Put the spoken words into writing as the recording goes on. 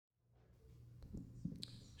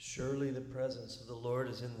Surely the presence of the Lord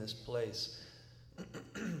is in this place.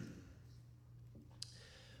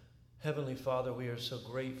 Heavenly Father, we are so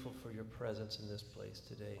grateful for your presence in this place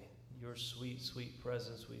today. Your sweet, sweet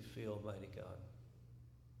presence we feel, mighty God.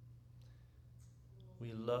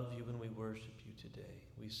 We love you and we worship you today.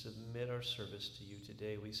 We submit our service to you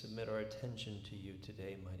today. We submit our attention to you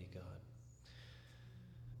today, mighty God.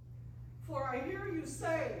 For I hear you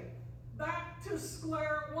say, back to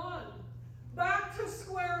square one. Back to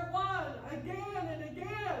square one, again and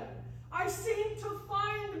again. I seem to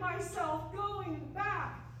find myself going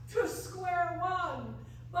back to square one.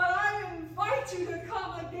 But I invite you to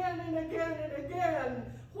come again and again and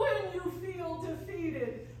again when you feel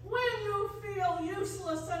defeated, when you feel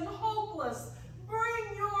useless and hopeless.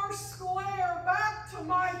 Bring your square back to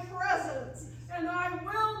my presence, and I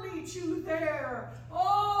will meet you there.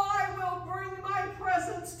 Oh, I will bring my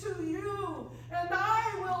presence to you, and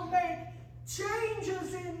I will make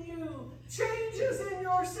changes in you, changes in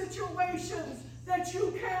your situations that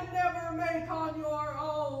you can never make on your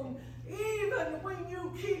own. Even when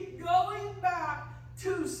you keep going back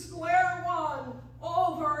to square one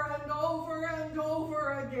over and over and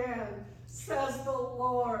over again, says the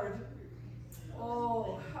Lord.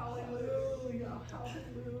 Oh, hallelujah,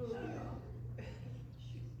 hallelujah.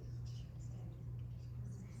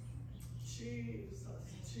 Jesus,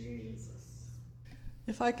 Jesus.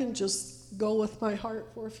 If I can just go with my heart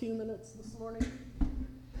for a few minutes this morning.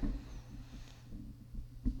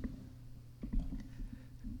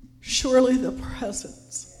 Surely the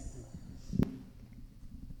presence.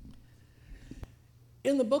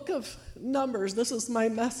 In the book of Numbers, this is my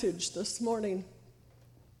message this morning.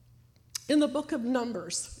 In the book of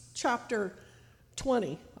Numbers, chapter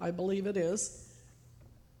 20, I believe it is.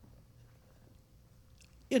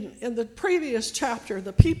 In the previous chapter,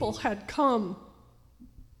 the people had come,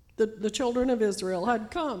 the children of Israel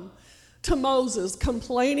had come to Moses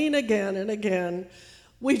complaining again and again,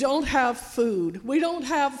 we don't have food, we don't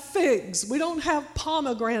have figs, we don't have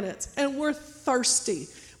pomegranates, and we're thirsty.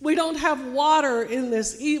 We don't have water in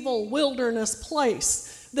this evil wilderness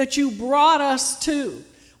place that you brought us to.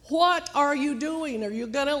 What are you doing? Are you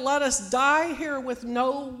going to let us die here with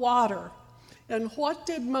no water? And what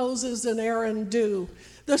did Moses and Aaron do?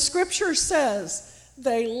 The scripture says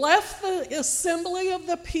they left the assembly of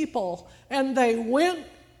the people and they went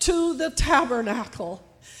to the tabernacle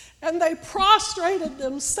and they prostrated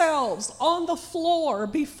themselves on the floor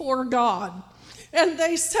before God. And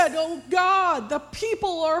they said, oh God, the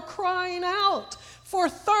people are crying out for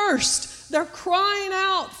thirst. They're crying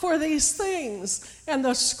out for these things. And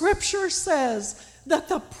the scripture says that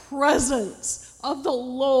the presence of the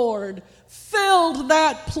Lord filled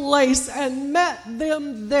that place and met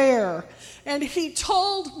them there. And he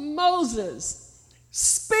told Moses,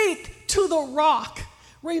 speak to the rock.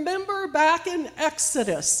 Remember back in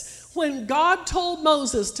Exodus when God told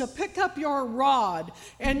Moses to pick up your rod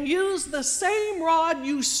and use the same rod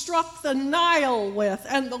you struck the Nile with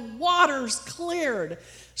and the waters cleared.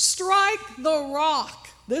 Strike the rock.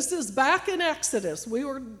 This is back in Exodus.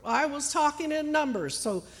 I was talking in Numbers.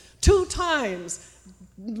 So 2 times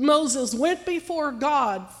Moses went before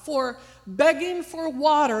God for begging for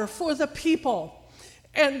water for the people.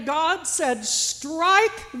 And God said,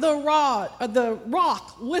 strike the rock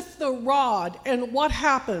with the rod. And what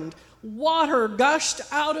happened? Water gushed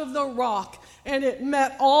out of the rock, and it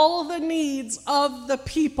met all the needs of the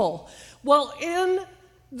people. Well, in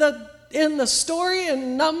the story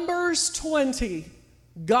in Numbers 20,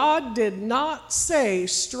 God did not say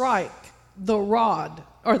strike the rod,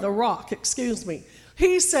 or the rock, excuse me.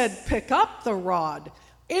 He said, pick up the rod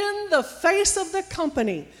in the face of the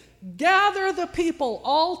company. Gather the people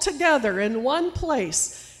all together in one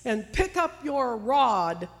place and pick up your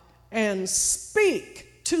rod and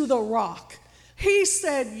speak to the rock. He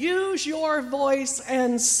said, use your voice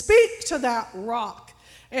and speak to that rock,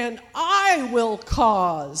 and I will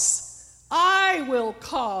cause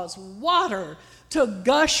water to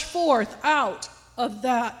gush forth out of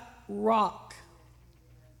that rock.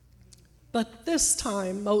 But this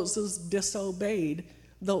time Moses disobeyed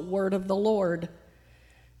the word of the Lord.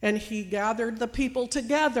 And he gathered the people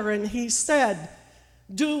together and he said,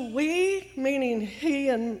 do we, meaning he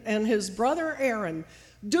and his brother Aaron,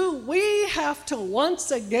 do we have to once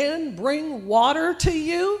again bring water to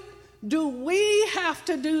you? Do we have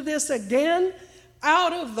to do this again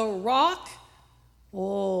out of the rock?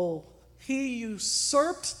 Oh, he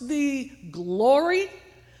usurped the glory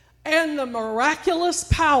and the miraculous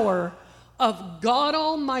power of God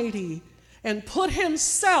Almighty and put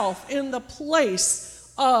himself in the place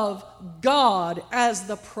of God as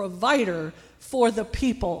the provider for the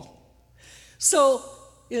people. So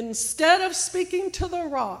instead of speaking to the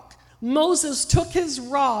rock, Moses took his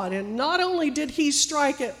rod, and not only did he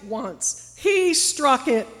strike it once, he struck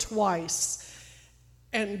it twice.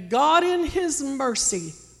 And God, in his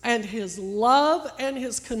mercy and his love and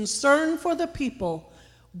his concern for the people,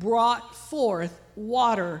 brought forth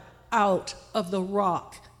water out of the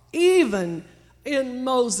rock, even in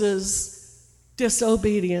Moses'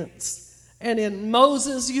 disobedience and in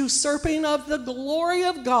Moses' usurping of the glory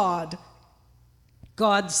of God.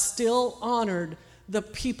 God still honored the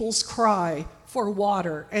people's cry for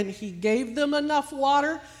water, and he gave them enough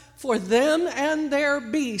water for them and their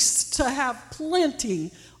beasts to have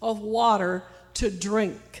plenty of water to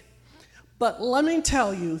drink. But let me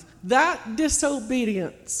tell you, that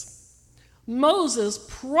disobedience, Moses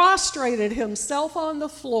prostrated himself on the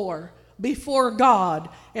floor before God,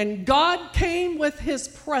 and God came with his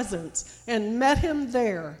presence and met him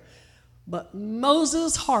there. But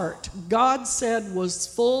Moses' heart, God said, was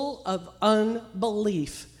full of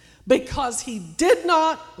unbelief because he did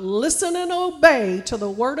not listen and obey to the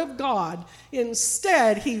word of God.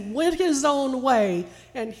 Instead, he went his own way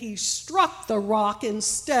and he struck the rock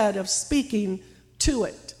instead of speaking to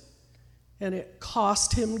it. And it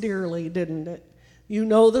cost him dearly, didn't it? You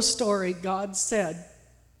know the story. God said,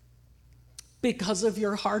 because of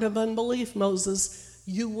your heart of unbelief, Moses,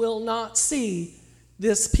 you will not see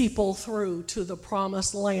this people through to the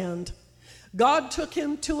promised land. God took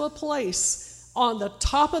him to a place on the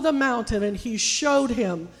top of the mountain, and he showed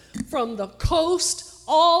him from the coast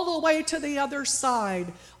all the way to the other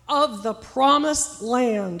side of the promised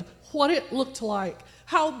land what it looked like,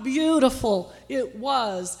 how beautiful it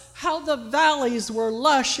was, how the valleys were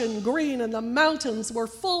lush and green and the mountains were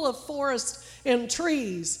full of forest and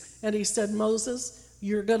trees. And he said, Moses,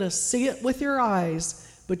 you're going to see it with your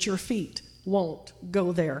eyes, but your feet won't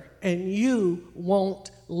go there, and you won't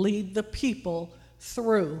lead the people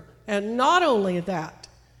through. And not only that,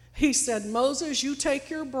 he said, Moses, you take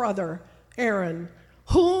your brother Aaron,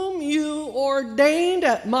 whom you ordained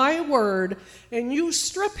at my word, and you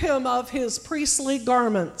strip him of his priestly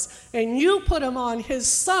garments, and you put him on his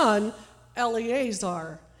son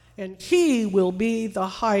Eleazar, and he will be the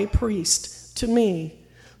high priest to me.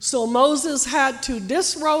 So Moses had to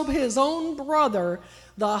disrobe his own brother,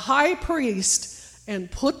 the high priest,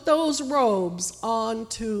 and put those robes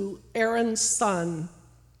onto Aaron's son.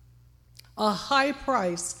 A high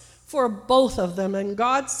price for both of them. And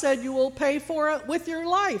God said, you will pay for it with your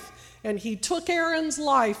life. And he took Aaron's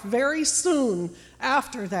life very soon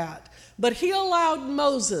after that. But he allowed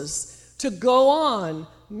Moses to go on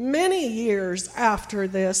many years after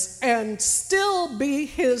this and still be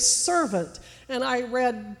his servant. And I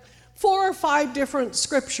read 4 or 5 different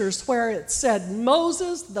scriptures where it said,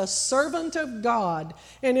 Moses, the servant of God.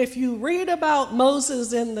 And if you read about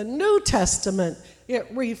Moses in the New Testament, it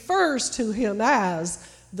refers to him as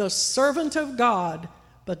the servant of God.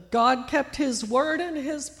 But God kept his word and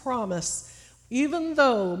his promise. Even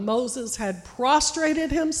though Moses had prostrated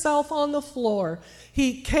himself on the floor,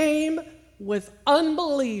 he came with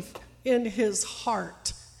unbelief in his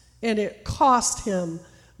heart, and it cost him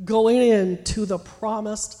going into the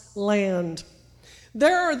promised land.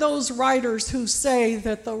 There are those writers who say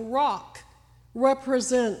that the rock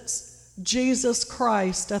represents Jesus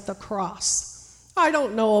Christ at the cross. I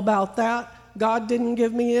don't know about that. God didn't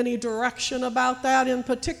give me any direction about that in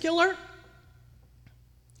particular.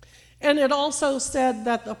 And it also said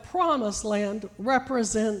that the promised land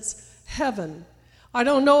represents heaven. I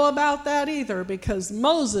don't know about that either, because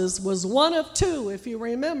Moses was one of 2, if you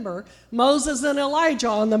remember, Moses and Elijah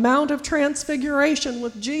on the Mount of Transfiguration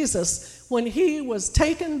with Jesus when he was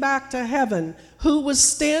taken back to heaven. Who was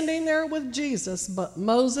standing there with Jesus but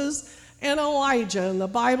Moses and Elijah? And the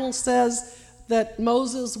Bible says that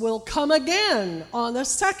Moses will come again on the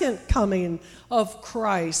second coming of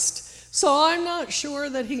Christ. So I'm not sure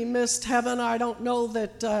that he missed heaven. I don't know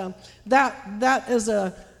that that is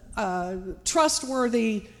a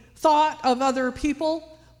trustworthy thought of other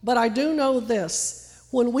people, but I do know this: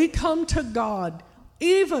 when we come to God,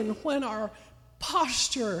 even when our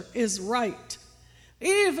posture is right,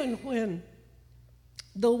 even when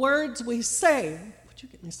the words we say, would you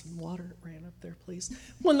get me some water? It ran up there, please.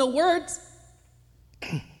 When the words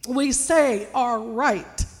we say are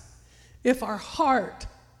right, if our heart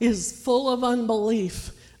is full of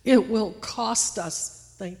unbelief, it will cost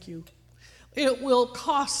us. Thank you. It will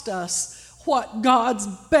cost us what God's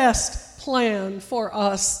best plan for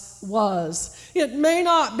us was. It may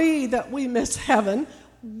not be that we miss heaven.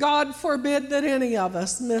 God forbid that any of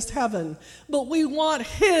us miss heaven. But we want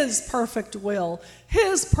His perfect will,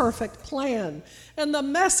 His perfect plan. And the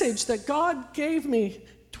message that God gave me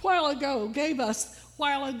a while ago, gave us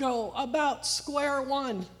while ago about square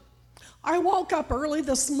one. I woke up early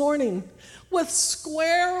this morning with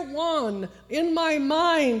square one in my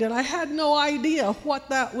mind, and I had no idea what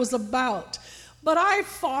that was about. But I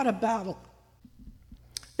thought about it,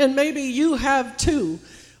 and maybe you have too,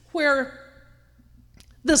 where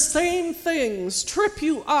the same things trip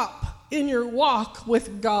you up in your walk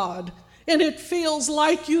with God, and it feels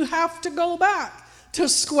like you have to go back to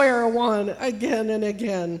square one again and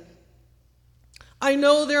again. I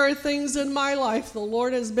know there are things in my life the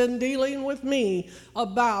Lord has been dealing with me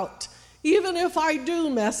about. Even if I do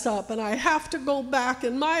mess up and I have to go back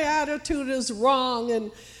and my attitude is wrong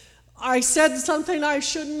and I said something I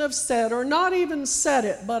shouldn't have said, or not even said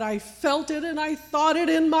it, but I felt it and I thought it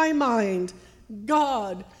in my mind.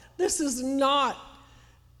 God, this is not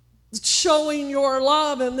showing your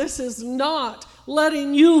love, and this is not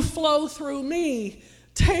letting you flow through me.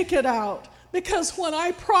 Take it out. Because when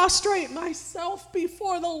I prostrate myself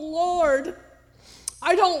before the Lord,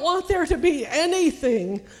 I don't want there to be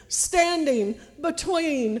anything standing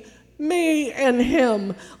between me and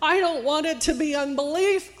him. I don't want it to be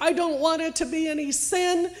unbelief. I don't want it to be any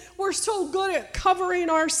sin. We're so good at covering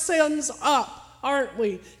our sins up, aren't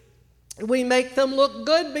we? We make them look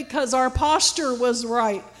good because our posture was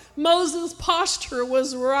right. Moses' posture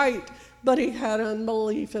was right, but he had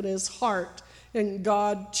unbelief in his heart, and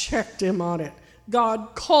God checked him on it.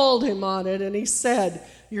 God called him on it, and he said,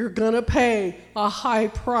 you're going to pay a high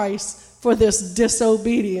price for this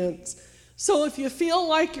disobedience. So if you feel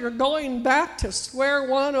like you're going back to square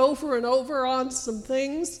one over and over on some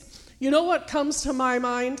things, you know what comes to my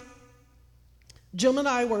mind? Jim and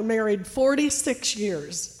I were married 46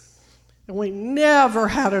 years, and we never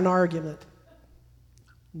had an argument.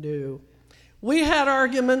 No. We had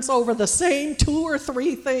arguments over the same 2 or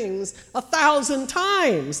 3 things 1,000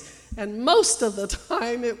 times. And most of the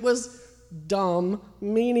time it was dumb,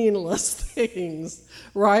 meaningless things,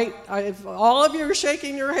 right? If all of you are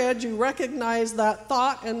shaking your head, you recognize that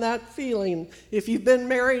thought and that feeling. If you've been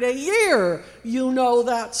married a year, you know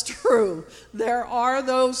that's true. There are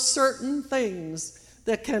those certain things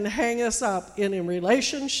that can hang us up in a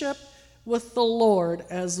relationship with the Lord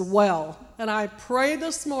as well. And I pray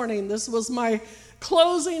this morning, this was my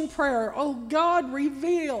closing prayer, oh God,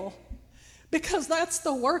 reveal. Because that's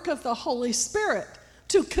the work of the Holy Spirit,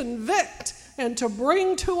 to convict and to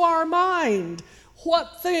bring to our mind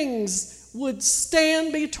what things would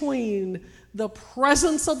stand between the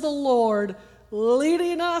presence of the Lord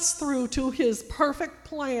leading us through to his perfect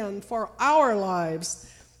plan for our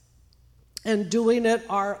lives and doing it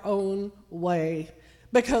our own way.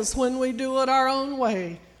 Because when we do it our own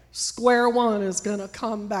way, square one is going to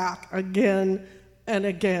come back again and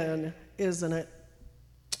again, isn't it?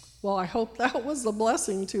 Well, I hope that was a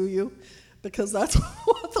blessing to you, because that's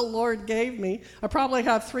what the Lord gave me. I probably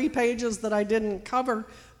have 3 pages that I didn't cover,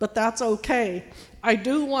 but that's okay. I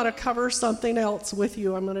do want to cover something else with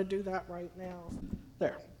you. I'm going to do that right now.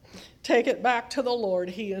 There. Take it back to the Lord.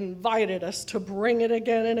 He invited us to bring it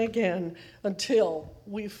again and again until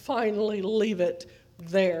we finally leave it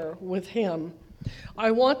there with him. I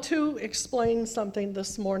want to explain something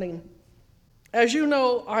this morning. As you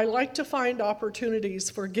know, I like to find opportunities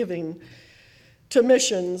for giving to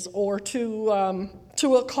missions or to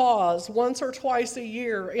a cause once or twice a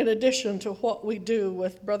year, in addition to what we do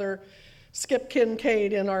with Brother Skip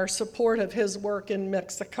Kincaid in our support of his work in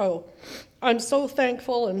Mexico. I'm so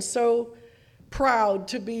thankful and so proud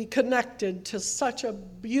to be connected to such a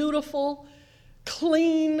beautiful,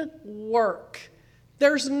 clean work.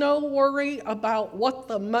 There's no worry about what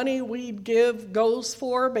the money we give goes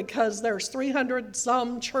for, because there's 300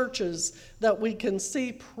 some churches that we can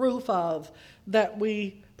see proof of that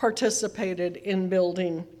we participated in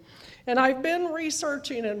building. And I've been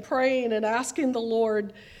researching and praying and asking the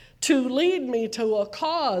Lord to lead me to a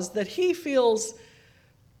cause that he feels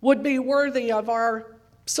would be worthy of our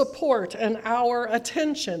support and our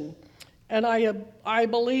attention. And I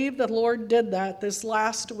believe the Lord did that this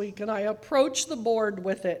last week, and I approached the board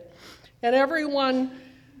with it. And everyone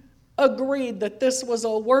agreed that this was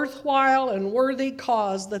a worthwhile and worthy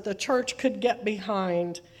cause that the church could get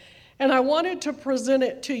behind. And I wanted to present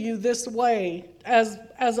it to you this way, as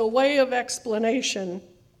a way of explanation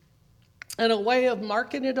and a way of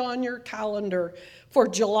marking it on your calendar for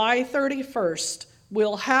July 31st.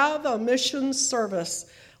 We'll have a mission service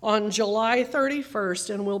on July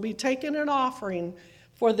 31st, and we'll be taking an offering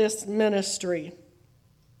for this ministry.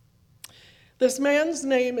 This man's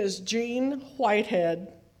name is Gene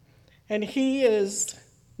Whitehead, and he is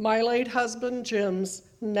my late husband Jim's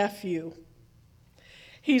nephew.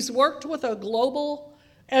 He's worked with a global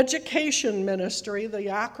education ministry. The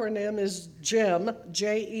acronym is GEM,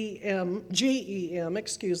 G-E-M, G-E-M,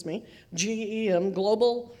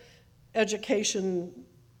 Global Education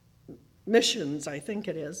Missions, I think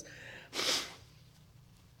it is.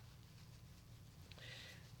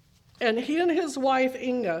 And he and his wife,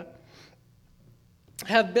 Inga,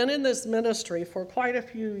 have been in this ministry for quite a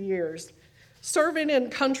few years, serving in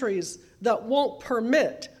countries that won't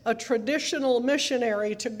permit a traditional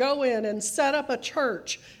missionary to go in and set up a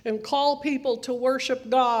church and call people to worship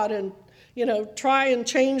God and, try and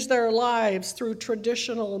change their lives through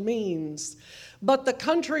traditional means. But the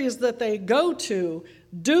countries that they go to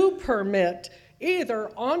do permit either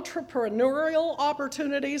entrepreneurial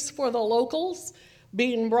opportunities for the locals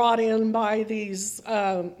being brought in by these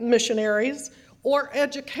missionaries, or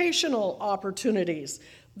educational opportunities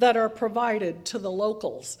that are provided to the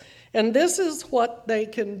locals. And this is what they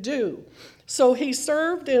can do. So he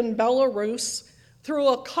served in Belarus through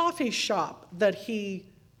a coffee shop that he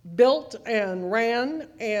built and ran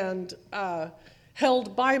and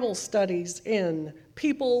held Bible studies in.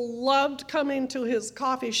 People loved coming to his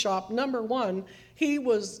coffee shop. Number one, he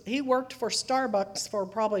worked for Starbucks for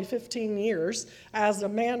probably 15 years as a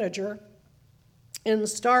manager in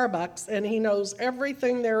Starbucks, and he knows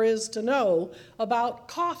everything there is to know about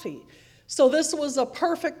coffee. So this was a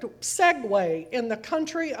perfect segue in the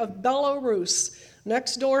country of Belarus,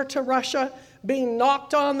 next door to Russia, being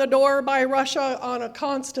knocked on the door by Russia on a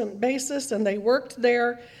constant basis, and they worked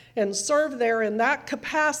there and served there in that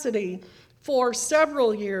capacity for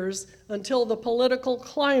several years until the political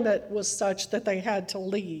climate was such that they had to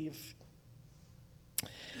leave.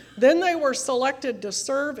 Then they were selected to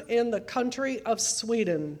serve in the country of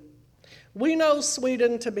Sweden. We know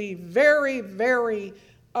Sweden to be very, very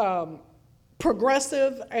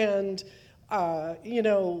progressive and,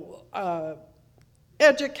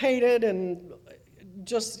 educated and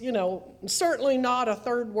just, certainly not a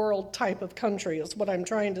third world type of country is what I'm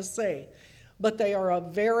trying to say. But they are a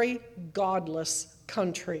very godless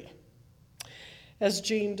country, as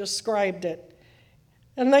Jean described it.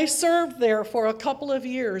 And they served there for a couple of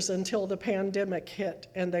years until the pandemic hit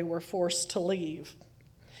and they were forced to leave.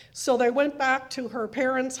 So they went back to her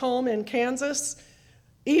parents' home in Kansas.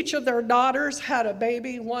 Each of their daughters had a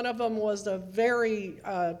baby. One of them was a very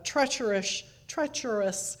treacherous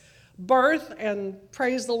birth, and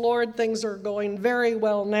praise the Lord, things are going very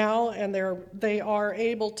well now, and they are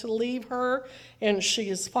able to leave her, and she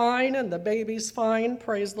is fine, and the baby's fine.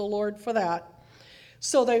 Praise the Lord for that.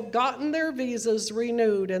 So they've gotten their visas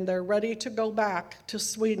renewed, and they're ready to go back to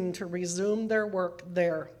Sweden to resume their work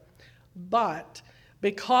there. But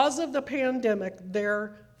because of the pandemic,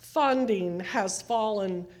 their funding has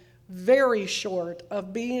fallen very short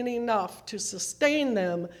of being enough to sustain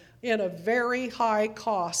them in a very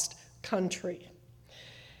high-cost country.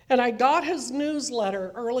 And I got his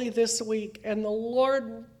newsletter early this week, and the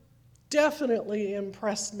Lord definitely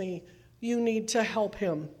impressed me. You need to help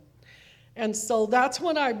him. And so that's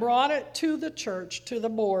when I brought it to the church, to the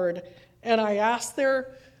board, and I asked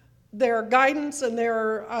their guidance and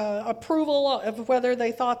their approval of whether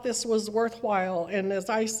they thought this was worthwhile. And as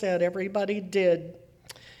I said, everybody did.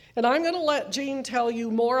 And I'm going to let Gene tell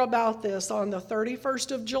you more about this on the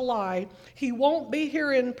 31st of July. He won't be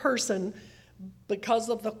here in person because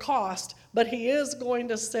of the cost, but he is going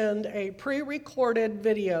to send a pre-recorded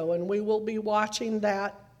video, and we will be watching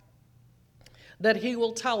that he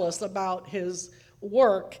will tell us about his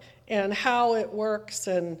work and how it works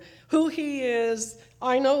and who he is.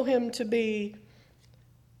 I know him to be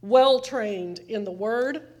well-trained in the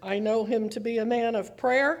Word. I know him to be a man of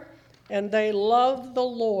prayer, and they love the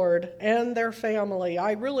Lord and their family.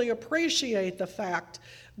 I really appreciate the fact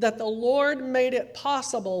that the Lord made it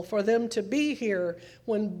possible for them to be here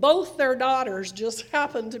when both their daughters just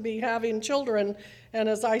happened to be having children. And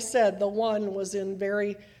as I said, the one was in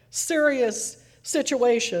very serious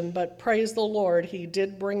situation, but praise the Lord, he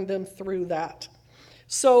did bring them through that.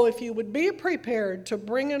 So if you would be prepared to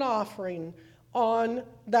bring an offering on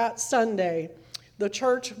that Sunday, the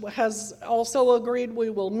church has also agreed we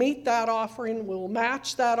will meet that offering, we'll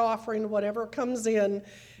match that offering, whatever comes in,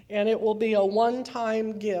 and it will be a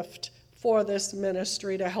one-time gift for this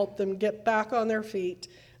ministry to help them get back on their feet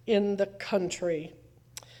in the country.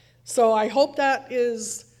 So I hope that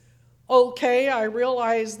is okay. I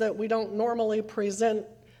realize that we don't normally present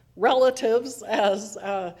relatives as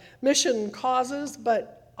mission causes,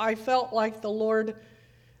 but I felt like the Lord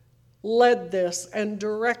led this and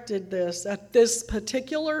directed this at this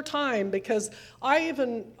particular time, because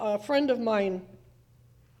a friend of mine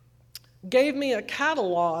gave me a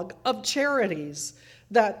catalog of charities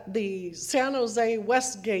that the San Jose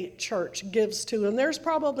Westgate Church gives to. And there's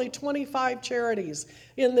probably 25 charities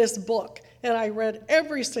in this book. And I read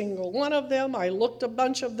every single one of them. I looked a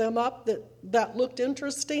bunch of them up that looked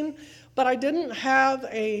interesting. But I didn't have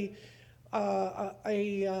a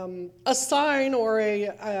sign or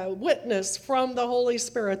a witness from the Holy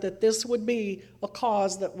Spirit that this would be a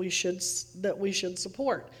cause that we should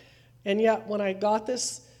support. And yet, when I got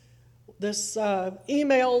this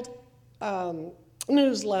emailed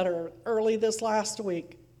newsletter early this last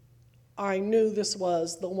week, I knew this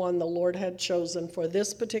was the one the Lord had chosen for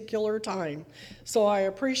this particular time. So I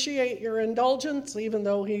appreciate your indulgence, even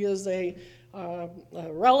though he is a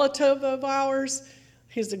relative of ours.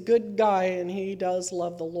 He's a good guy, and he does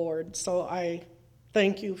love the Lord. So I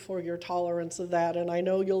thank you for your tolerance of that, and I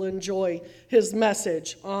know you'll enjoy his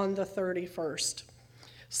message on the 31st.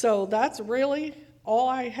 So that's really all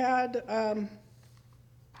I had.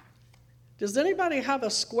 Does anybody have a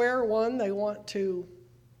square one they want to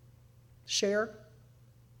share?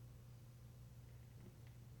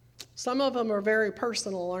 Some of them are very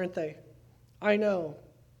personal, aren't they? I know.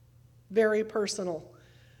 Very personal.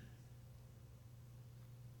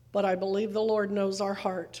 But I believe the Lord knows our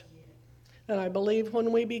heart. And I believe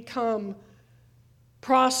when we become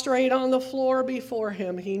prostrate on the floor before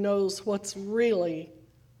him, he knows what's really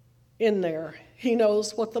in there. He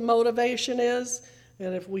knows what the motivation is.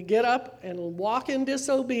 And if we get up and walk in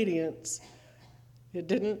disobedience, it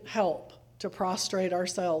didn't help to prostrate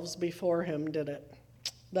ourselves before him, did it?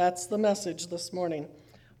 That's the message this morning.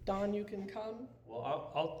 Don, you can come.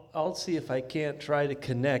 Well, I'll see if I can't try to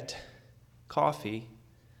connect coffee,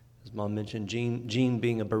 as Mom mentioned, Jean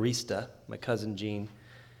being a barista, my cousin Jean,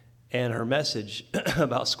 and her message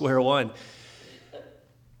about square one.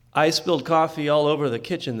 I spilled coffee all over the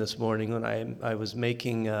kitchen this morning when I was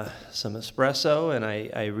making some espresso, and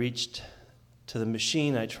I reached to the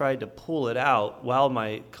machine. I tried to pull it out while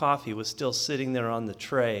my coffee was still sitting there on the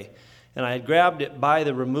tray. And I had grabbed it by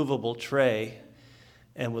the removable tray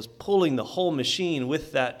and was pulling the whole machine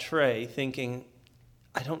with that tray, thinking,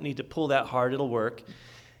 I don't need to pull that hard, it'll work.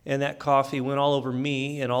 And that coffee went all over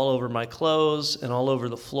me and all over my clothes and all over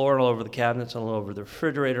the floor and all over the cabinets and all over the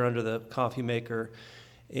refrigerator under the coffee maker.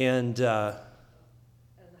 And the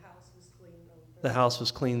house was clean. The house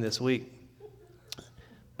was clean this week.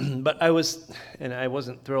 But I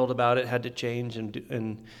wasn't thrilled about it. Had to change,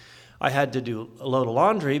 and I had to do a load of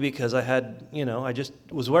laundry because I just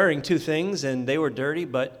was wearing two things and they were dirty,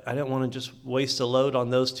 but I didn't want to just waste a load on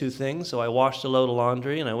those two things. So I washed a load of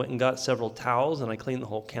laundry and I went and got several towels and I cleaned the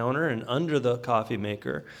whole counter and under the coffee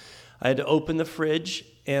maker. I had to open the fridge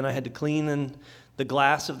and I had to clean the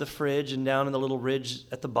glass of the fridge and down in the little ridge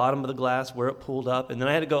at the bottom of the glass where it pulled up. And then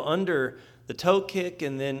I had to go under the toe kick,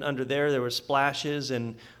 and then under there were splashes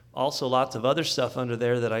and also lots of other stuff under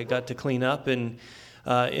there that I got to clean up. And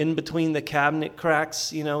in between the cabinet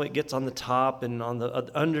cracks, it gets on the top and on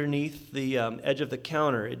the underneath the edge of the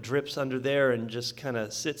counter. It drips under there and just kind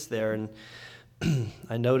of sits there. And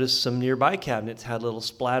I noticed some nearby cabinets had little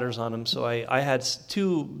splatters on them. So I had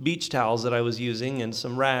two beach towels that I was using and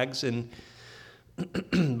some rags.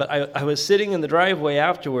 But I was sitting in the driveway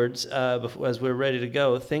afterwards as we were ready to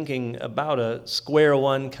go, thinking about a square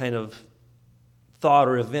one kind of thought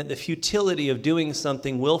or event, the futility of doing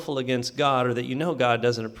something willful against God, or that God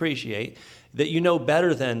doesn't appreciate, that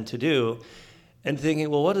better than to do, and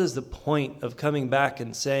thinking, well, what is the point of coming back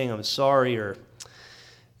and saying I'm sorry, or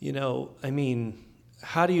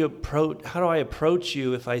how do I approach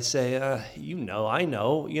you if I say I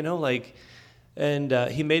know, and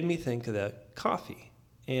he made me think of the coffee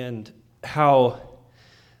and how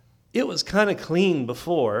it was kind of clean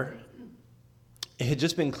before. It had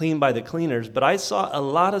just been cleaned by the cleaners, but I saw a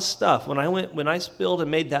lot of stuff when I spilled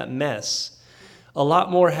and made that mess. A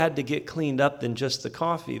lot more had to get cleaned up than just the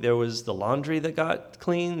coffee. There was the laundry that got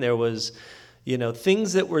clean. There was,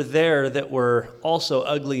 things that were there that were also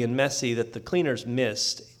ugly and messy that the cleaners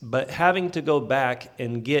missed. But having to go back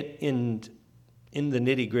and get in the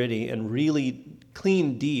nitty-gritty and really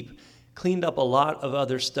cleaned up a lot of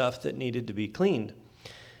other stuff that needed to be cleaned.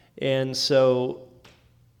 And so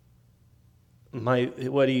I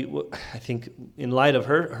think in light of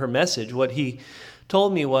her message, what he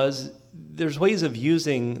told me was there's ways of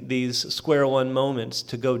using these square one moments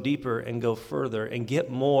to go deeper and go further and get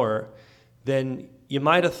more than you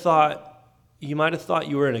might have thought you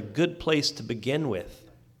were in a good place to begin with.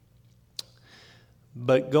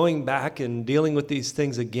 But going back and dealing with these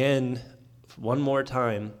things again one more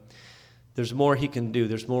time, there's more he can do.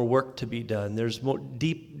 There's more work to be done. There's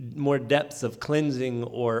more depths of cleansing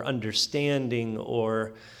or understanding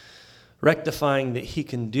or rectifying that he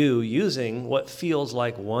can do using what feels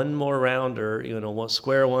like one more round, or one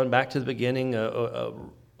square one back to the beginning, a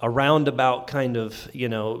roundabout kind of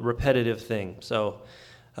repetitive thing. So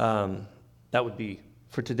that would be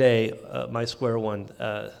for today my square one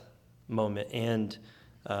moment. And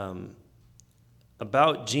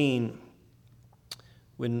about Gene,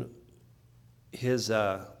 when his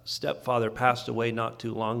stepfather passed away not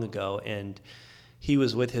too long ago, and he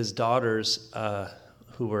was with his daughters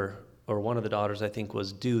or one of the daughters, I think,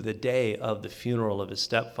 was due the day of the funeral of his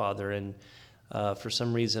stepfather. And for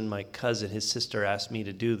some reason, my cousin, his sister, asked me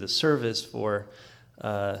to do the service for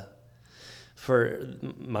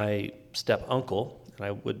my step-uncle. And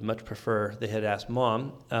I would much prefer, they had asked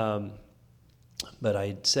Mom, but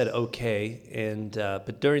I said okay. And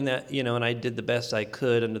but during that, and I did the best I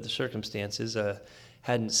could under the circumstances.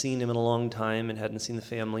 Hadn't seen him in a long time and hadn't seen the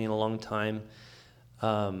family in a long time.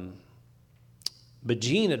 But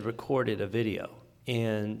Gene had recorded a video,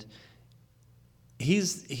 and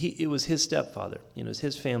it was his stepfather, it was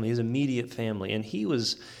his family, his immediate family, and he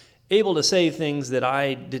was able to say things that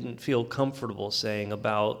I didn't feel comfortable saying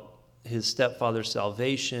about his stepfather's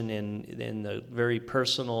salvation, and the very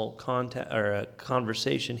personal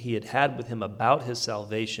conversation he had with him about his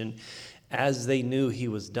salvation as they knew he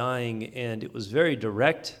was dying. And it was very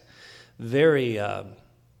direct, very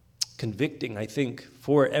convicting, I think,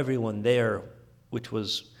 for everyone there, which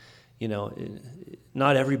was,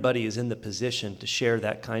 not everybody is in the position to share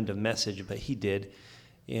that kind of message, but he did.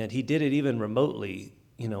 And he did it even remotely,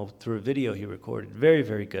 through a video he recorded. Very,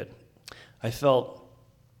 very good. I felt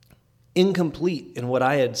incomplete in what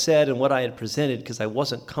I had said and what I had presented because I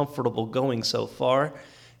wasn't comfortable going so far.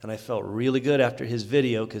 And I felt really good after his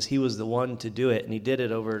video because he was the one to do it, and he did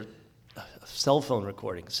it over a cell phone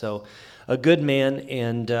recording. So a good man.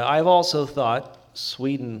 And I've also thought,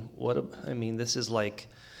 Sweden, this is like,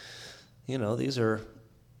 these are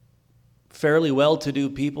fairly well-to-do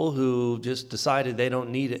people who just decided they don't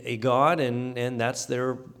need a God, and that's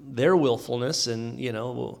their willfulness. And,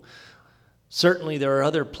 certainly there are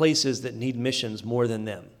other places that need missions more than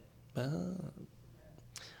them.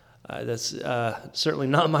 That's certainly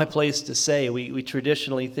not my place to say. We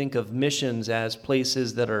traditionally think of missions as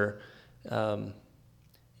places that are,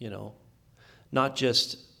 not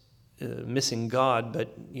just missing God,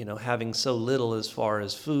 but having so little as far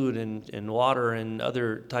as food and water and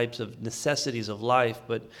other types of necessities of life.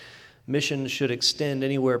 But missions should extend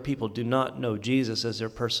anywhere people do not know Jesus as their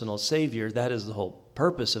personal Savior. That is the whole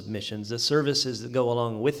purpose of missions. The services that go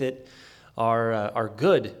along with it are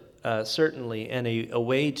good, certainly, and a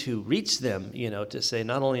way to reach them. To say,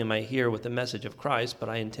 not only am I here with the message of Christ, but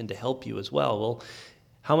I intend to help you as well. Well,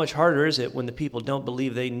 how much harder is it when the people don't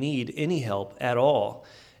believe they need any help at all?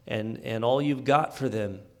 And all you've got for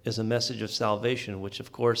them is a message of salvation, which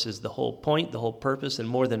of course is the whole point, the whole purpose, and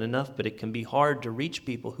more than enough. But it can be hard to reach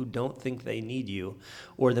people who don't think they need you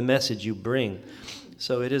or the message you bring.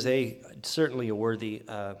 So it is certainly a worthy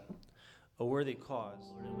cause.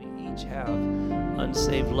 And we each have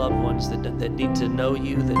unsaved loved ones that need to know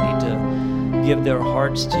you, that need to give their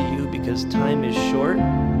hearts to you, because time is short.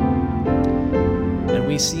 And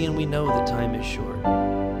we see and we know that time is short.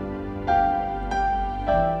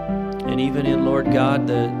 And even in, Lord God,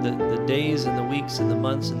 the days and the weeks and the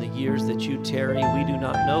months and the years that you tarry, we do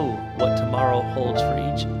not know what tomorrow holds for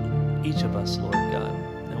each of us, Lord God.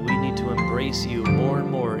 And we need to embrace you more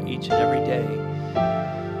and more each and every day.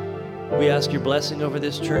 We ask your blessing over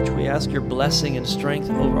this church. We ask your blessing and strength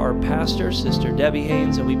over our pastor, Sister Debbie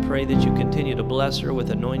Haynes, and we pray that you continue to bless her with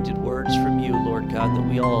anointed words from you, Lord God, that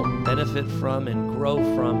we all benefit from and grow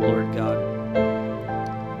from, Lord God.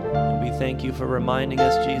 We thank you for reminding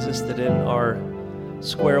us, Jesus, that in our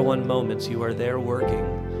square one moments, you are there working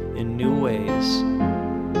in new ways.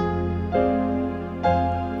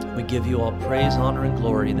 We give you all praise, honor, and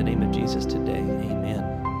glory in the name of Jesus today. Amen.